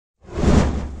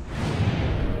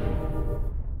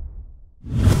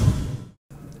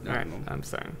Alright, I'm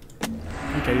starting.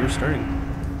 Okay, you're starting.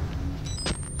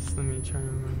 Just let me try to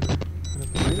remember how to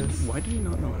play this. Why do you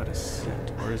not know how to sit?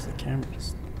 Or is the camera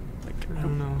just like... I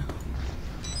don't know.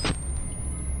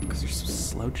 Because you're so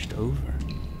slouched over.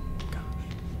 Gosh.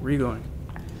 Where are you going?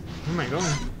 Where am I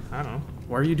going? I don't know.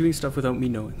 Why are you doing stuff without me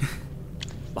knowing?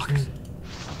 Lockers.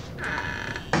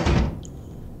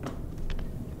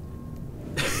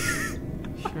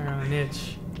 Sure, on an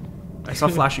itch. I saw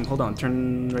flashing. Hold on.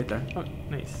 Turn right there. Oh,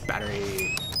 nice.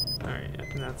 Battery. Alright,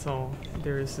 and that's all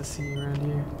there is to see around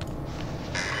here.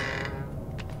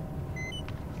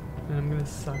 And I'm gonna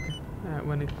suck at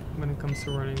when it comes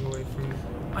to running away from.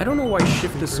 I don't know why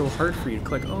shift is so hard for you to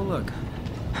click. Oh look,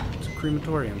 it's a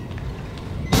crematorium.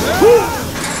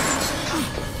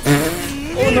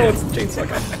 Oh no, it's a chainsaw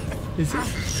guy. Is it?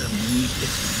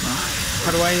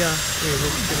 How do I wait, I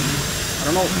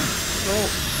don't know. No.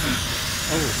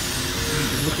 Oh,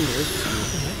 he's looking away from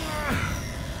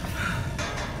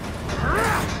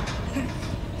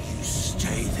You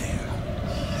stay there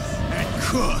and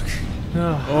cook.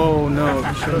 Oh no,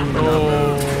 you should have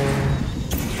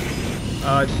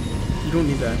you don't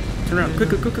need that. Turn around, quick.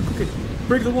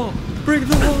 Break the wall. Break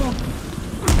the wall.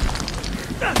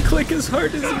 Click as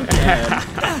hard as you can.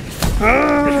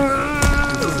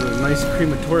 This is a nice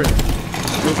crematorium.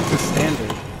 Built to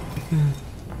standard.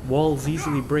 Walls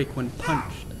easily break when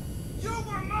punched. You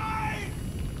were mine.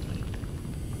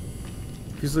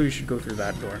 Usually you should go through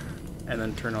that door and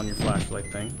then turn on your flashlight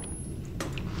thing.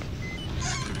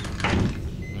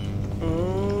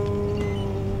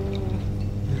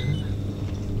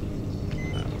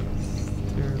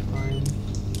 terrifying.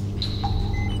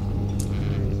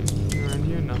 Around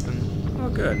here, nothing. Oh,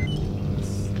 good.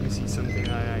 Let me see something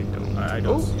I don't. I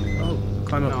don't. Oh,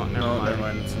 climb up. No, never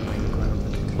mind. It's annoying to climb up.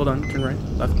 Hold on, turn right.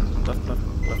 Left.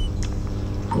 Right.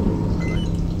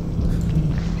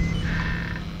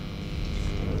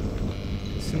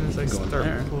 As soon as I Going start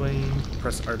there. playing.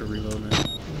 Press R to reload it.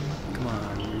 Come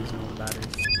on, you're using all the batteries.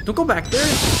 Don't go back there!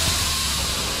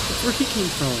 That's where he came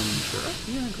from. Sure?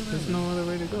 Yeah, go There's no other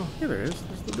way to go. Yeah, there is.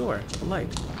 There's the door. The light.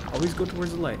 Always go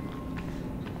towards the light.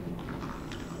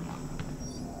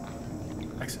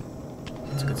 Exit.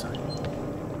 That's a good sign.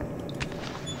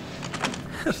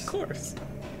 Of course.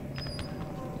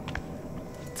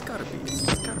 It's gotta be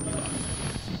locked.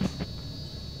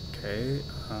 Okay,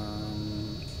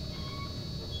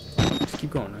 just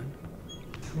keep going, man.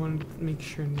 I wanted to make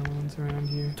sure no one's around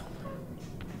here.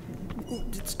 Ooh,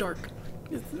 it's dark.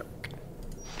 It's dark.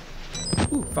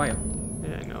 Ooh, fire.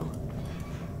 Yeah, I know.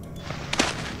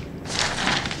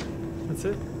 That's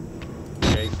it?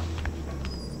 J.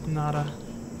 Nada.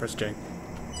 Press J.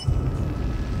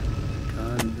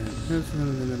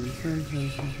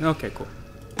 Okay, cool.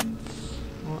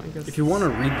 Well, I guess. If you want to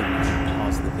read them, you should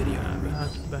pause the video.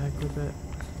 The heck with it.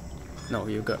 No,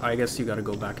 you got. I guess you got to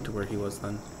go back to where he was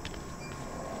then.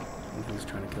 When he was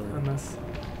trying to kill you. Unless. No,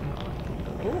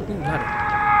 Oh, ladder.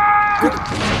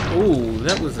 Oh,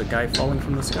 that was a guy falling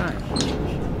from the sky.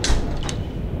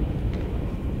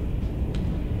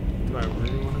 do I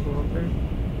really want to go up there?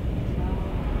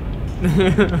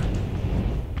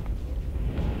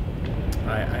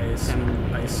 I assume you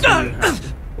have to.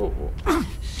 Oh,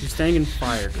 You're staying in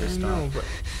fire, I Kristof. know, but.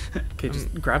 Okay,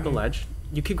 just grab the ledge.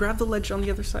 You can grab the ledge on the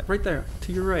other side. Right there.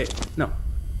 To your right. No.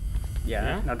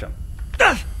 Yeah? Now jump.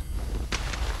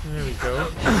 There we go.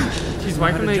 Jeez,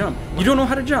 why can I jump? You don't know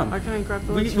how to jump. Why can't I grab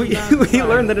the We ledge we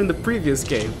learned that in the previous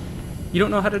game. You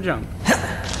don't know how to jump.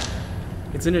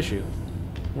 It's an issue.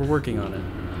 We're working on it.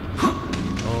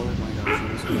 Oh my gosh,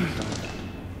 it was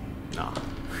Nah.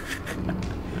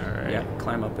 Alright. Yeah,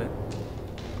 climb up it.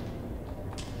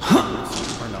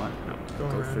 Or not. No, go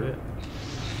around through it.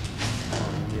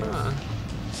 Yes. Ah.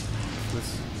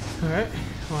 Alright.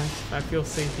 Well, I feel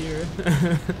safe here.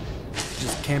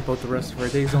 Just camp out the rest of our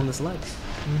days on this ledge.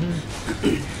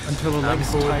 Until the legs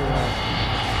cool. tire out.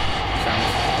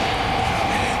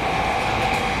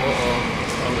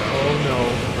 Oh no.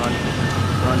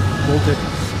 Run. Bolt it.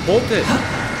 Bolt it! I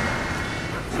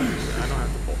don't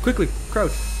have to bolt. Quickly.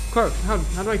 Crouch. Crouch. How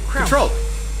do I crouch? Control.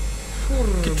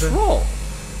 Control.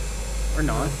 Or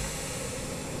not.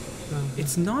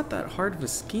 It's not that hard of a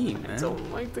scheme, man. I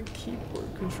don't like the keyboard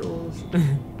controls.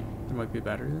 There might be a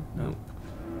battery there. No.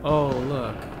 Oh,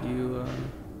 look. You,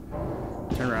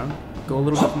 turn around. Go a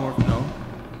little bit more. No.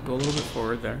 Go a little bit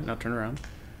forward there. Now turn around.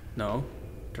 No.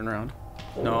 Turn around.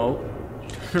 No.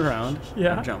 Turn around.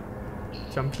 Yeah. Now jump.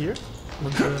 Jump here?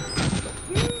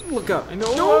 Look up. I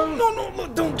know. No,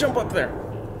 look, don't jump up there.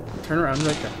 Turn around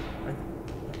right there.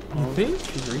 You think?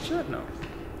 Can you reach that? No.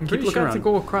 I'm pretty sure I have to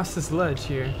go across this ledge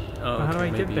here. Oh, How do I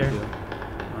get maybe there? you do. I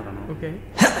don't know. Okay.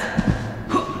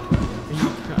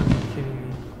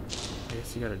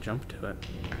 you gotta jump to it.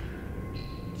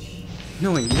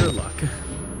 Knowing your luck.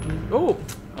 Oh!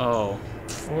 Oh.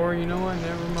 Or you know what?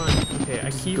 Never mind. Okay,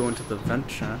 I Just keep go into the vent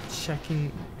shaft.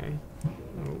 checking. Okay.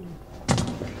 Oh.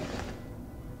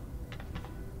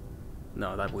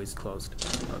 No, that way's closed.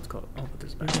 No, it's closed. Oh, but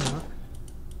there's back. Maybe not.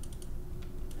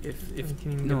 If I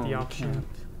can't even no, get the you option.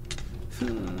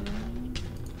 can't.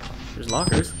 There's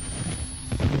lockers.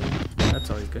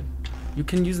 That's always good. You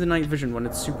can use the night vision when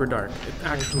it's super dark. It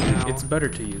actually, now. it's better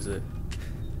to use it.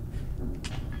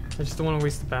 I just don't want to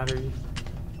waste the battery.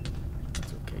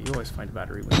 That's okay. You always find a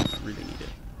battery when you really need it.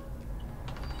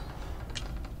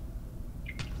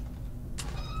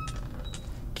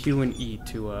 Q and E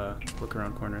to look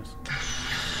around corners.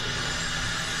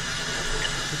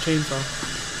 The chainsaw.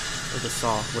 Or the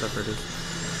saw, whatever it is.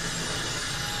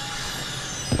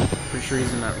 Pretty sure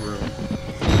he's in that room.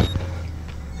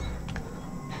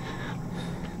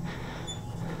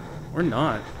 Or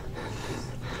not.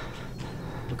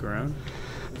 Look around.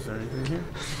 Is there anything here?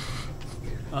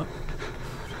 Up.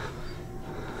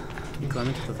 Can you climb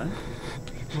into the vent?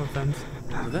 What fence?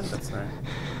 The vent that's there.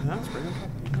 No? That's right on top.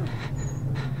 No.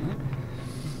 No?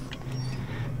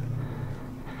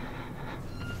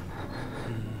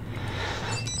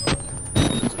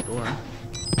 There's a door.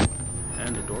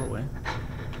 And a doorway.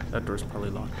 That door's probably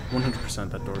locked.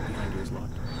 100% that door behind you is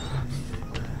locked.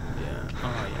 Yeah.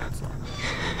 Oh, yeah, it's locked.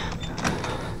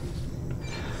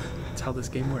 That's how this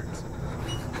game works.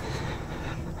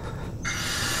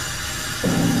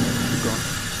 Keep going.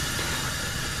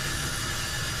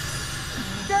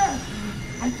 Dad!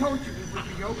 I told you it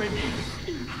would be open.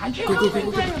 I can't Go, go, go, open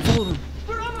go, go. it. Follow them.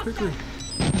 We're almost Quickly.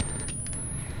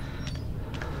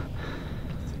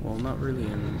 Well, not really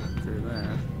in through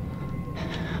there.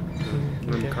 Can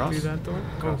Room get across? through that door?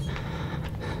 Across.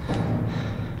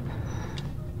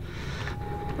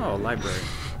 Oh, library.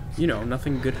 You know,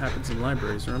 nothing good happens in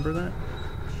libraries, remember that?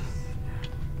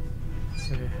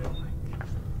 So,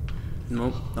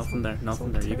 Nope, nothing there,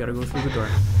 nothing there. You gotta go through the door.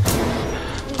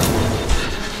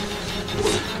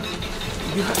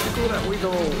 You have to go that way,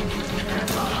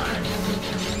 though.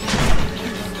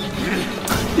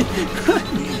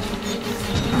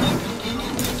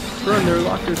 Run, there are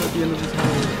lockers at the end of this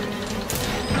hallway.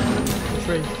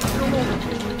 Trey. I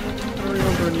don't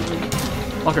remember anything.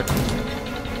 Locker.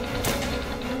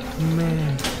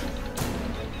 Man.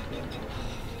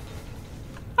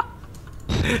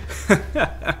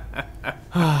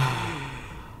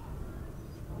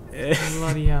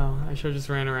 Bloody hell. I should have just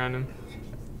ran around him.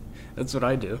 That's what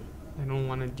I do. I don't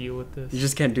want to deal with this. You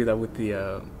just can't do that with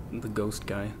the ghost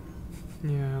guy.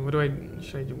 Yeah, what do I...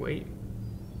 Should I wait?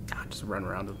 Ah, just run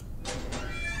around him.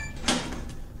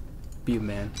 Be a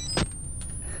man.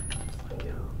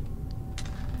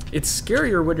 It's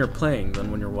scarier when you're playing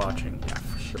than when you're watching. Yeah,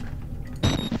 for sure.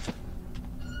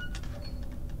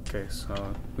 Okay,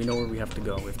 so we know where we have to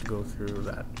go. We have to go through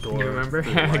that door. You remember? The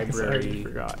 'Cause I library. already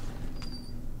forgot.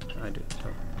 I do. So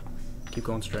keep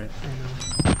going straight.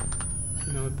 I know.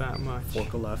 You know that much.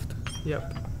 Fork a left.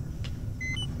 Yep.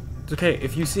 It's okay.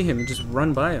 If you see him, you just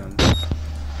run by him.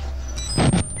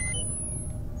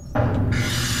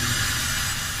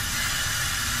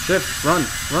 Shift. Run.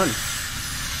 Run.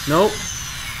 Nope.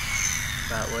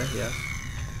 That way, yes.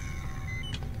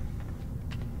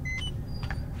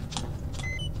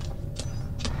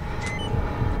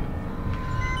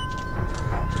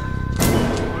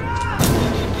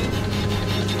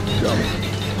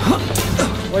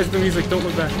 Why is the music? Don't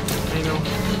look back. I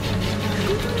know.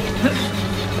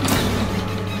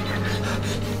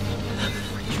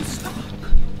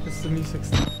 It's the music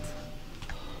stopped.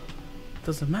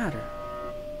 Doesn't matter.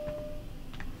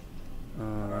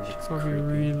 Oh, that looks So we creepy.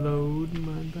 reload,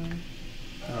 my bad.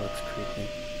 That looks creepy.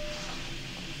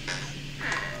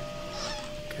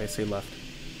 Okay, say left.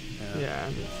 Yeah,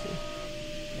 let's see.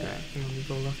 Yeah, I can only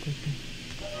go left, I think.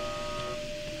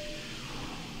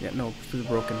 Yeah, no, through the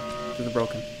broken. Through the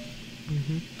broken.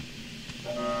 Mm-hmm.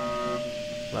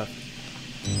 Left.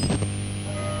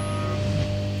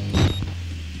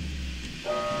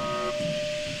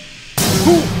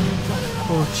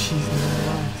 Oh, jeez,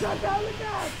 no.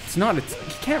 It's not, it's,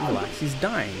 he can't relax, he's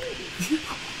dying.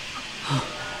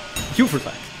 You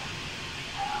relax.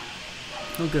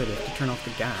 Oh good, I have to turn off the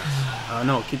gas.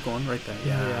 No, keep going, right there.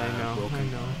 Yeah, I know, broken. I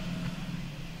know.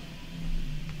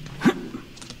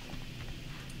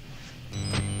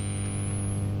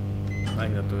 I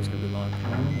think that door's gonna be locked.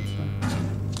 No, it's not.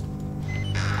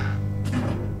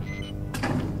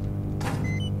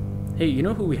 Hey, you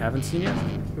know who we haven't seen yet?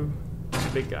 Who? The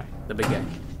big guy. The big guy.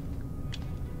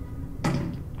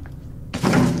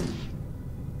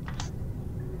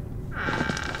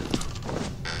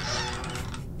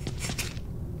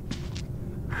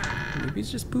 He's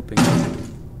just pooping. He's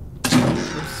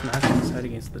smashing his head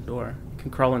against the door. You can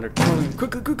crawl under.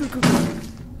 Quickly. Go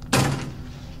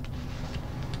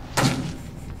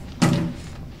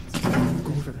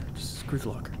over there. Just screw the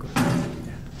locker. Go there.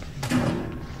 Yeah.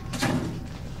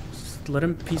 Just let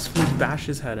him peacefully bash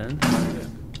his head in. Yeah.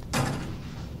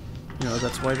 You know,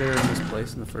 that's why they're in this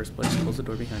place in the first place. Close the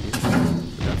door behind you.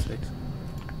 For God's sakes.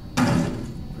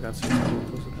 For God's sakes,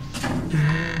 close it.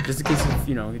 Just in case,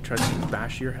 you know, he tries to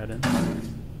bash your head in.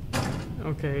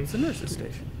 Okay. It's a nurse's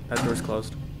station. That door's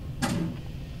closed.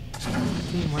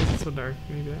 Why is it so dark?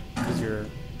 Maybe that. Because your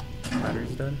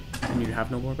battery's dead. And you have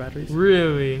no more batteries.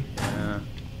 Really? Yeah.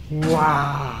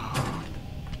 Wow.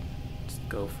 Just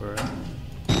go for it.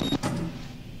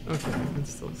 Okay, I can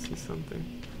still see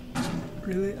something.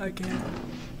 Really? I can't.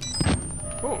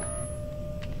 Oh.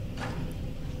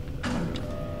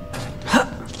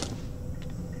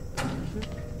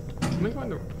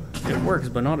 It works,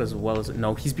 but not as well as it.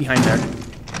 No, he's behind there.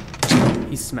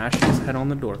 He's smashing his head on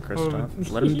the door, Kristof. Oh.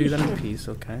 Let him do that in peace,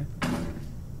 okay?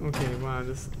 Okay, wow,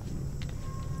 this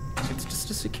It's just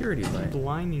a security light.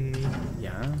 blinding me.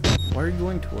 Yeah. Why are you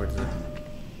going towards it?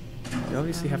 You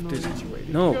obviously have to.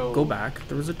 No, go back.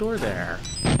 There was a door there.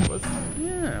 What?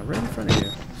 Yeah, right in front of you.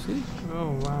 See?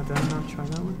 Oh wow, did I not try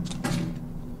that one?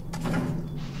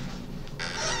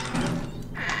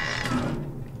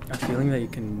 A feeling that you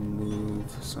can move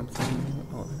something.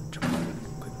 Oh, jump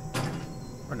quickly.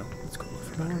 Or no, let's go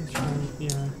for That one's batteries. trying,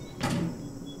 yeah.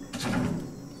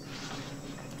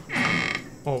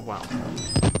 Oh wow.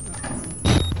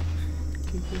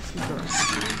 Keep this dark.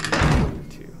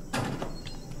 Two.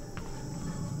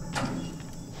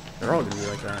 They're all gonna be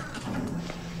like that.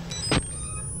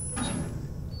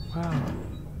 Wow.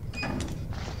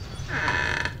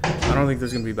 I don't think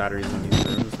there's gonna be batteries in these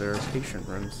rooms. They're patient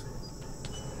rooms.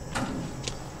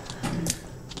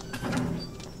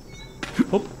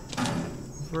 Oh.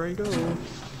 Where I go?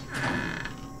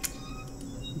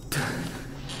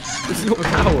 There's no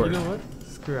power. You know what?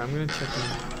 Screw it, I'm gonna check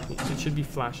in. It should be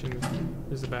flashing.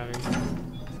 There's a battery. So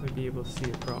I'd be able to see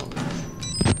it probably.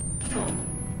 Oh.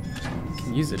 You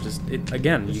can use it. Just it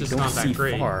again. It's you just don't not that see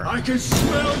great. far. I can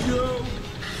smell you!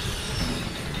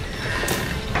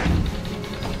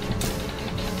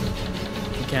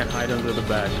 You can't hide under the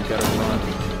bed. You gotta run.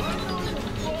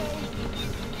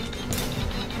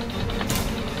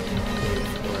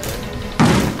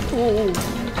 Oh!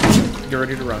 Get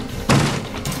ready to run.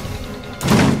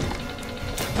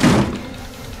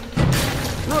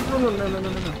 Run! No!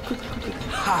 Quick!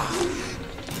 Ha!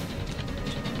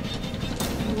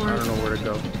 I don't know where to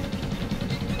go.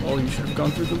 Oh, you should have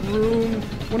gone through the room.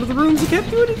 One of the rooms. You can't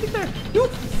do anything there. No!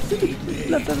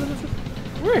 Left.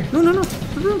 Where? No!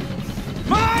 The room.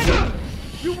 Mine!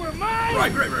 You were mine!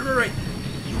 Right.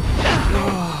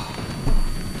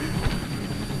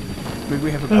 Maybe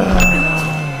we have a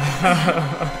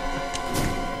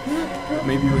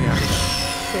Maybe we have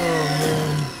Oh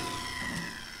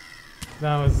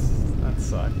man. That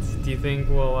sucked. Do you think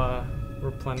we'll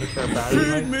replenish our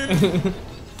battery life?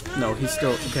 No, he's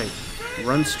still okay.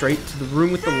 Run straight to the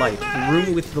room with the light. The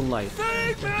room with the light.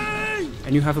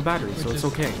 And you have a battery, so it's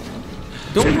okay.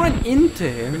 Don't run into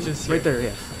him. Which is right there,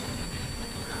 yes.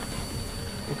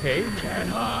 Okay. Can't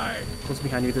hide. Close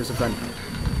behind you, there's a vent.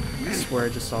 I swear I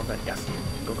just saw that. Yes.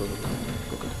 Go.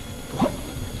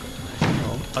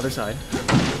 No, other side.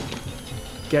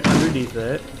 Get underneath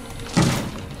it.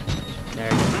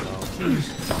 There you go.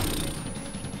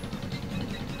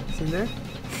 It's in there?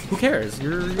 Who cares?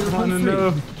 You're home free.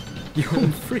 No. You're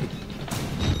home free.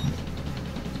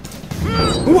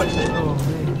 What? Oh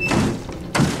man.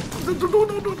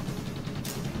 No.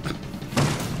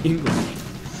 English.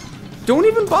 Don't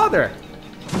even bother.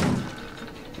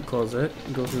 Close it.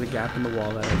 Go through the gap in the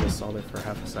wall that I just saw there for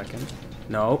half a second.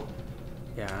 No.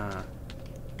 Yeah.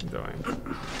 Going.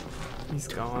 He's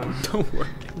gone. Don't worry.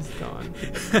 He's gone.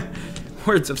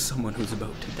 Words of someone who's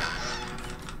about to die.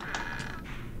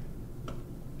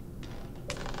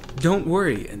 Don't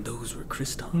worry, and those were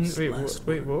Kristof's last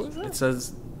wait, what was words. that? It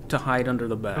says to hide under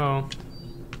the bed, Oh.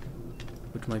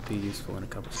 which might be useful in a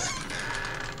couple seconds.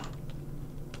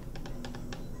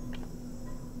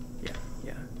 Yeah.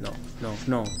 No.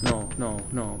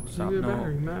 Stop. Use your No.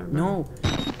 battery, Matt. No.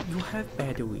 You have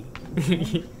battery.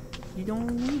 You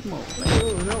don't need more.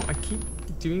 Oh no, I keep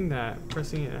doing that,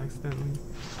 pressing it accidentally.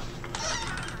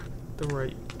 The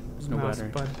right There's no mouse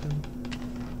battery. button.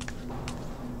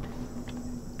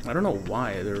 I don't know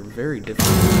why. They're very different.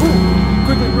 Ooh,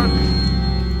 quickly run!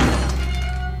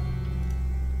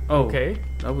 Oh, Okay.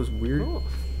 that was weird. Oh.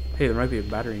 Hey, there might be a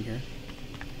battery in here.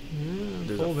 Yeah,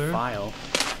 There's folder. a file.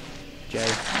 J.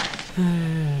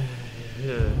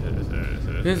 Okay.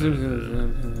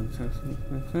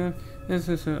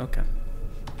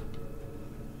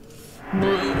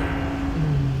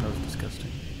 That was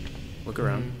disgusting. Look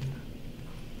around.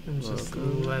 I'm just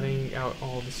letting out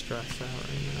all the stress out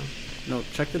right now. No,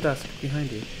 check the desk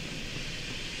behind you.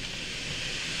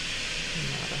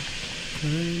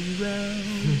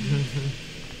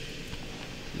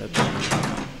 That's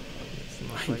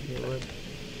not like it would.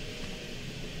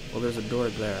 Well, there's a door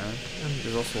there.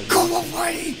 There's also a Go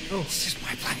away! Oh. This is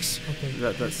my place. Okay.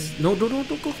 That's no, don't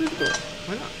go through the door.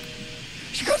 Why not?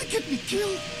 You're gonna get me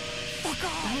killed. Fuck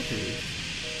off.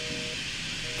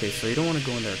 Okay, so you don't want to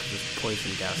go in there because there's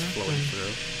poison gas flowing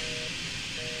through.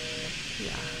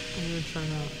 Yeah, I'm gonna try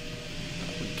it out.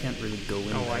 You can't really go in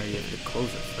there. You have to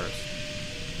close it first.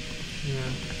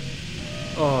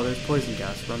 Yeah. Oh, there's poison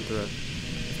gas. Run through it.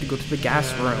 You have to go to the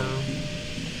gas room.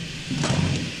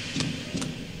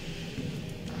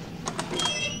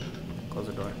 Close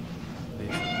the door. Please.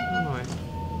 I don't know. I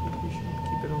think we should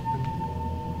keep it open.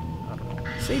 I don't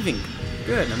know. Saving.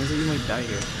 Good. That means that you might die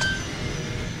here.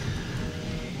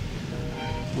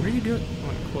 What are you doing? I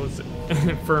want to close it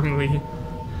firmly.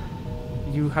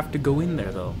 You have to go in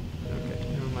there though. Okay,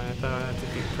 never mind. I thought I had to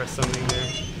press something there.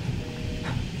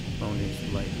 Oh,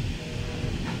 needs light.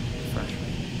 Fresh.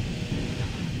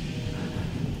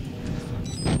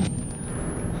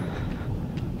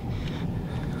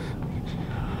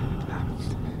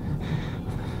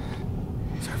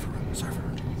 Server room.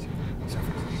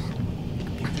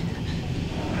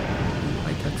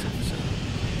 High-tech service.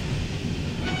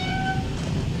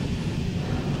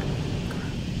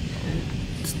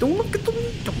 Just don't look at the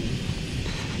window.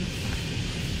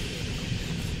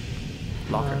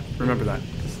 Locker. Remember that.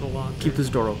 The locker. Keep this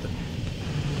door open.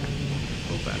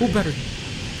 Full battery.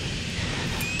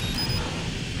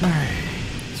 Alright.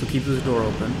 So keep this door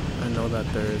open. I know that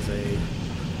there is a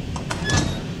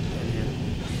in here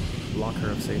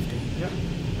locker of safety. Yep.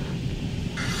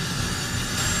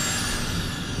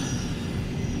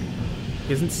 He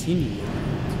hasn't seen you yet.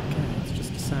 It's okay. It's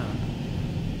just a sound.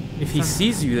 If he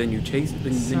sees you, then you chase.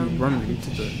 Then you run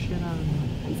into the.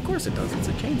 Of course it does. It's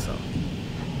a chainsaw.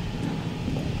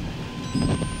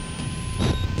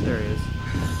 There he is.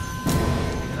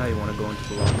 Now you want to go into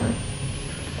the locker.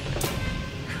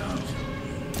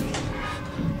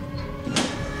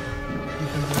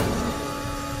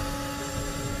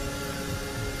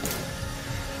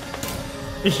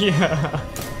 Yeah.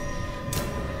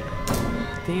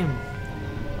 Damn.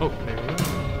 Oh, there you go.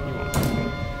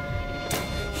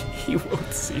 He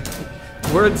won't see me.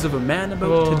 Words of a man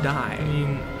about to die. I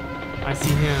mean, I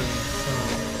see him,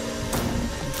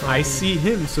 so... I see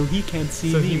him, so he can't see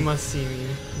me. So he must see me.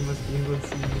 He must be able to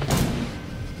see me.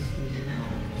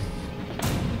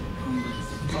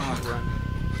 Fuck. Run.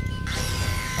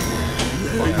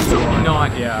 Yeah,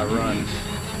 Not. Yeah, run.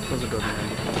 Close the door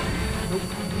behind you. Nope.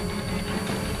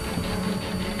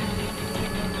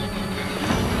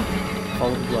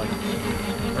 Follow the blood.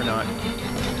 Or not.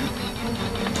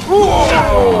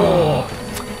 Oh!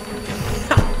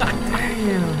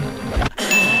 Damn.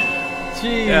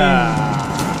 Jeez.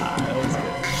 Yeah. That was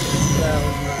good. That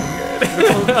was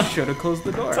not good. Should have closed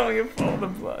the door. I'm telling you, follow the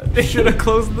blood. Should have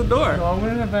closed the door. No, I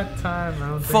wouldn't have had time. I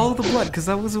don't think. Follow the blood, because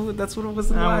that's what it was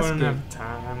in the last game. I wouldn't have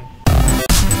time.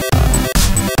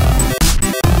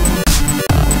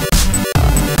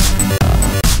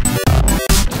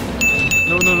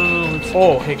 No.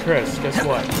 Oh, hey Chris, guess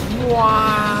what?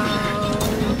 Wow.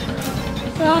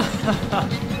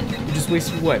 You just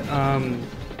wasted what?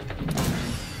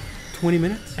 20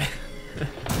 minutes?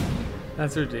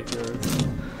 That's ridiculous.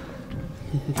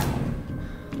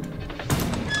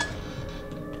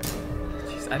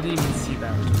 Jeez, I didn't even see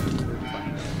that when we were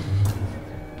playing.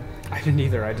 I didn't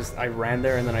either. I ran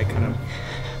there and then I kind of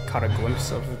caught a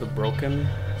glimpse of the broken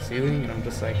ceiling and I'm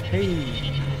just like,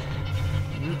 hey.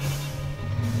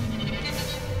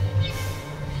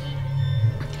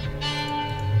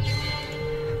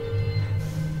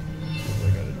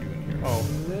 Oh,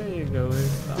 there you go.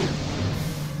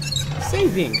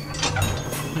 Saving.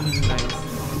 Nice.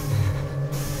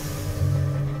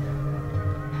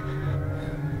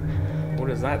 What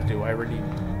does that do? I already.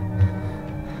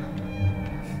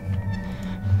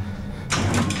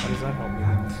 How does that help me?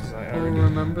 Oh,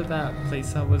 remember that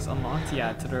place that was unlocked?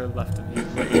 Yeah, to the left of you.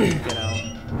 Where you can get out.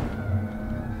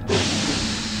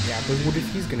 Yeah, but what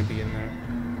if he's gonna be in there?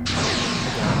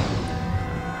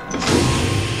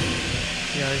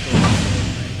 Yeah, I go.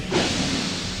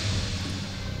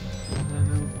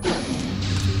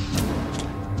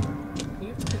 You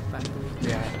have to get back.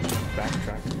 Yeah,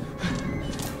 backtrack.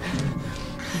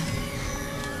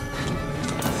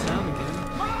 Sound again.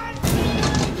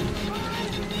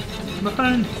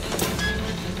 Behind.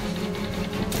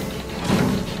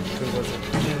 Who was it?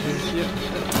 Yeah.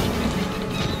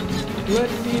 Let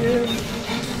me in.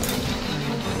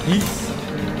 Peace.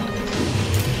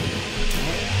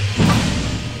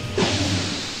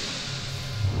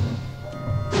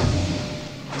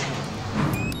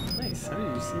 Nice. How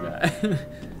did you see that?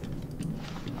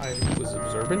 I was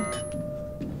observant.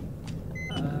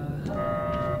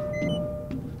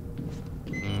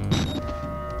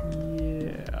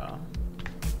 Yeah.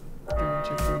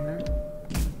 Check in there.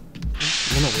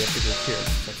 Well, no, we have to go here.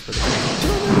 That's for the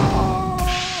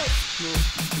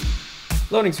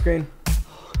loading screen.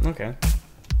 Okay.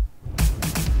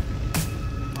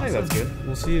 I think that's good.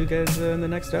 We'll see you guys in the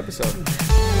next episode.